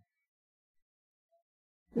separation.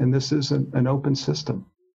 And this is an open system.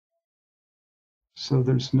 So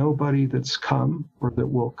there's nobody that's come or that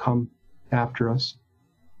will come after us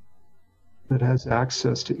that has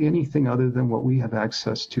access to anything other than what we have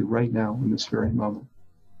access to right now in this very moment.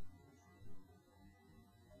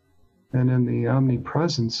 And in the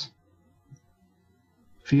omnipresence,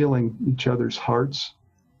 feeling each other's hearts,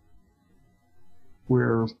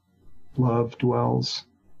 where love dwells,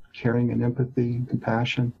 caring and empathy and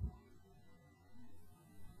compassion.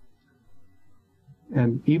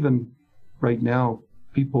 And even right now,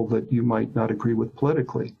 people that you might not agree with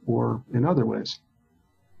politically or in other ways,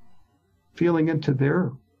 feeling into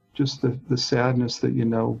their, just the sadness that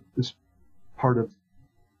is part of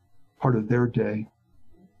their day,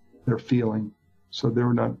 their feeling. So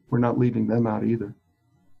we're not leaving them out either.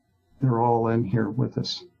 They're all in here with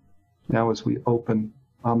us. Now as we open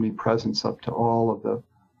omnipresence up to all of the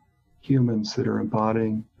humans that are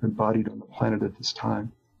embodied on the planet at this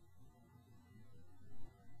time.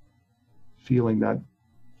 Feeling that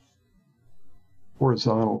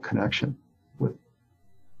horizontal connection with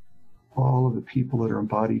all of the people that are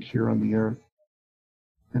embodied here on the earth,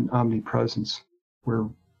 and omnipresence, where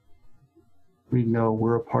we know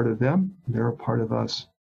we're a part of them, they're a part of us.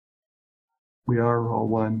 We are all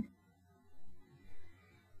one.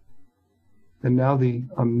 And now the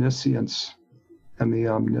omniscience and the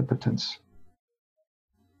omnipotence.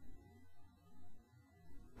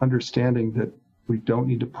 Understanding that we don't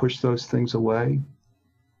need to push those things away.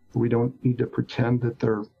 We don't need to pretend that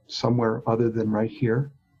they're somewhere other than right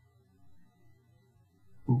here.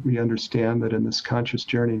 We understand that in this conscious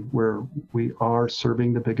journey where we are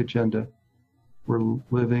serving the big agenda, we're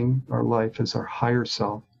living our life as our higher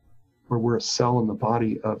self, where we're a cell in the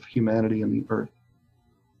body of humanity and the earth.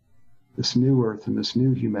 This new earth and this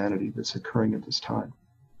new humanity that's occurring at this time.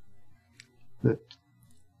 that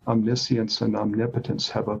omniscience and omnipotence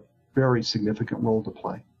have a very significant role to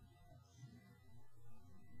play.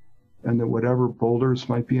 And that whatever boulders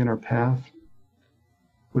might be in our path,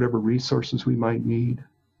 whatever resources we might need,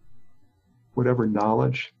 whatever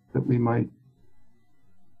knowledge that we might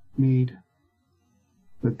need,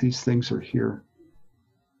 that these things are here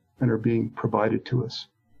and are being provided to us.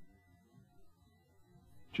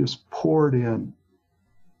 Just poured in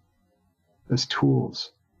as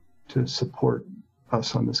tools to support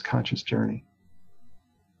us on this conscious journey.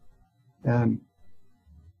 And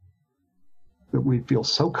that we feel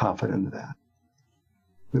so confident in that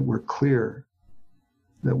we're clear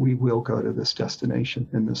that we will go to this destination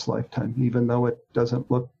in this lifetime, even though it doesn't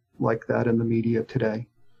look like that in the media today.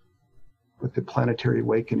 But the planetary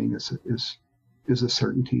awakening is a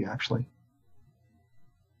certainty, actually.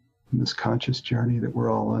 And this conscious journey that we're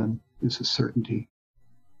all on is a certainty.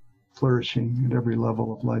 Flourishing at every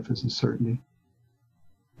level of life is a certainty.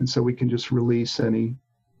 And so we can just release any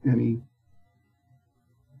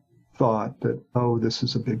thought that, oh, this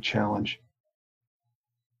is a big challenge.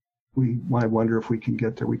 We might wonder if we can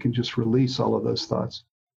get there. We can just release all of those thoughts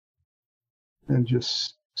and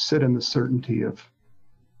just sit in the certainty of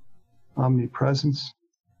omnipresence,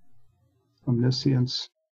 omniscience,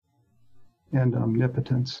 and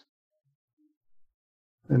omnipotence.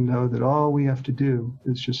 And know that all we have to do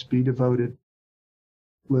is just be devoted,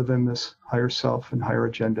 live in this higher self and higher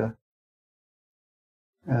agenda,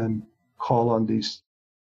 and call on these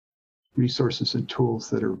resources and tools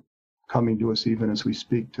that are coming to us even as we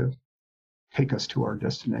speak to take us to our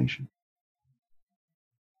destination.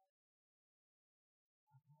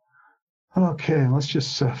 Okay, let's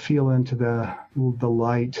just feel into the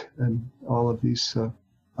light and all of these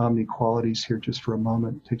omni qualities here just for a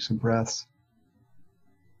moment. Take some breaths.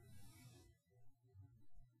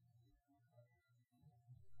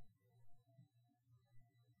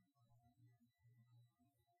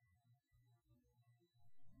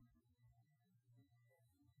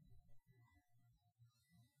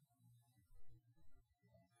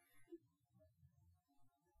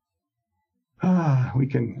 We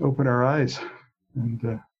can open our eyes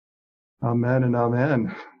and amen and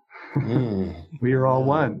amen. We are all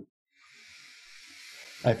one.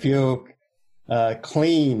 I feel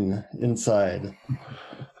clean inside.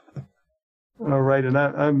 All right, and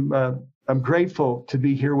I'm grateful to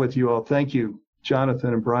be here with you all. Thank you,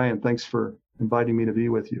 Jonathan and Brian. Thanks for inviting me to be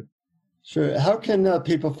with you. Sure. How can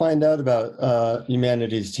people find out about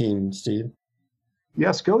Humanities Team, Steve?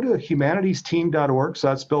 Yes, go to humanitiesteam.org. So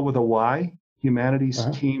that's spelled with a Y.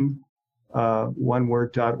 Humanitiesteam, one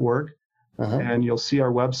word, .org. And you'll see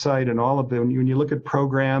our website and all of them. When you look at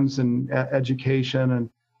programs and education and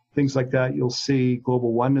things like that, you'll see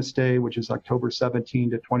Global Oneness Day, which is October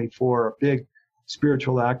 17 to 24, a big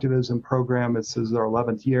spiritual activism program. This is our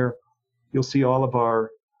 11th year. You'll see all of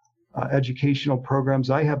our educational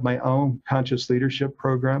programs. I have my own conscious leadership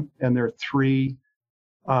program, and there are 3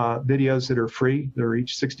 videos that are free. They're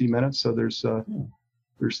each 60 minutes. So there's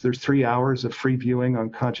 3 hours of free viewing on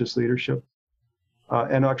conscious leadership.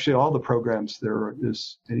 And actually all the programs, there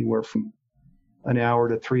is anywhere from an hour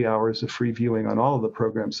to 3 hours of free viewing on all of the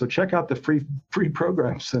programs. So check out the free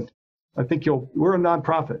programs. And I think we're a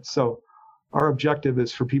nonprofit. So our objective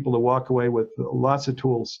is for people to walk away with lots of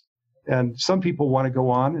tools. And some people want to go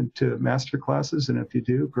on into master classes. And if you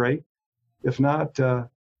do, great. If not,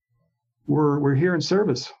 we're here in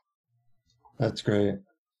service. That's great.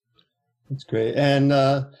 That's great. And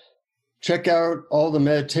check out all the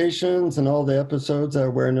meditations and all the episodes at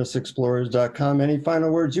awarenessexplorers.com. Any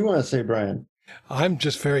final words you want to say, Brian? I'm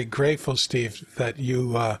just very grateful, Steve, that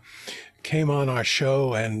you came on our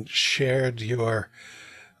show and shared your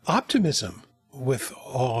optimism with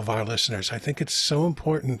all of our listeners. I think it's so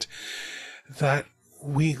important that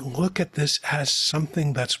we look at this as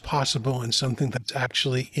something that's possible and something that's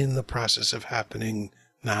actually in the process of happening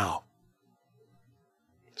now.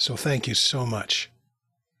 So thank you so much.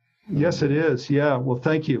 Yes, it is. Yeah. Well,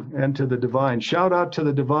 thank you. And to the divine. Shout out to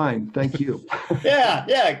the divine. Thank you.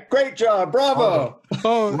 Yeah. Great job. Bravo.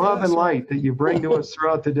 Love and light that you bring to us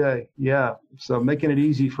throughout the day. Yeah. So making it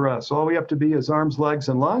easy for us. All we have to be is arms, legs,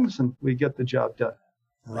 and lungs, and we get the job done.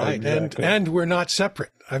 Right. Exactly. And we're not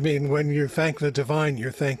separate. I mean, when you thank the divine,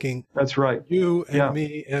 you're thanking that's right. You and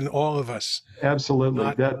me and all of us.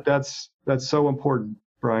 Absolutely. That's so important,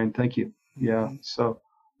 Brian. Thank you. Yeah. So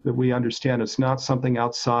that we understand it's not something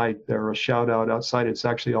outside there, a shout out outside. It's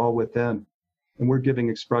actually all within, and we're giving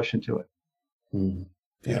expression to it.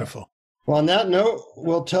 Beautiful. Well, on that note,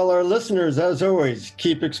 we'll tell our listeners, as always,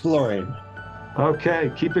 keep exploring.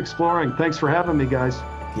 Okay. Keep exploring. Thanks for having me, guys.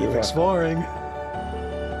 Keep exploring.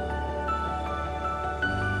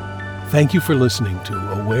 Thank you for listening to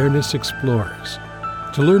Awareness Explorers.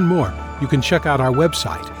 To learn more, you can check out our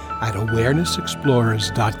website at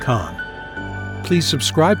awarenessexplorers.com. Please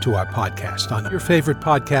subscribe to our podcast on your favorite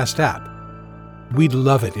podcast app. We'd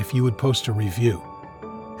love it if you would post a review.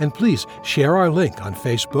 And please share our link on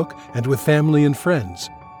Facebook and with family and friends,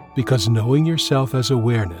 because knowing yourself as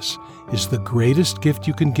awareness is the greatest gift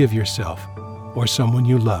you can give yourself or someone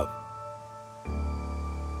you love.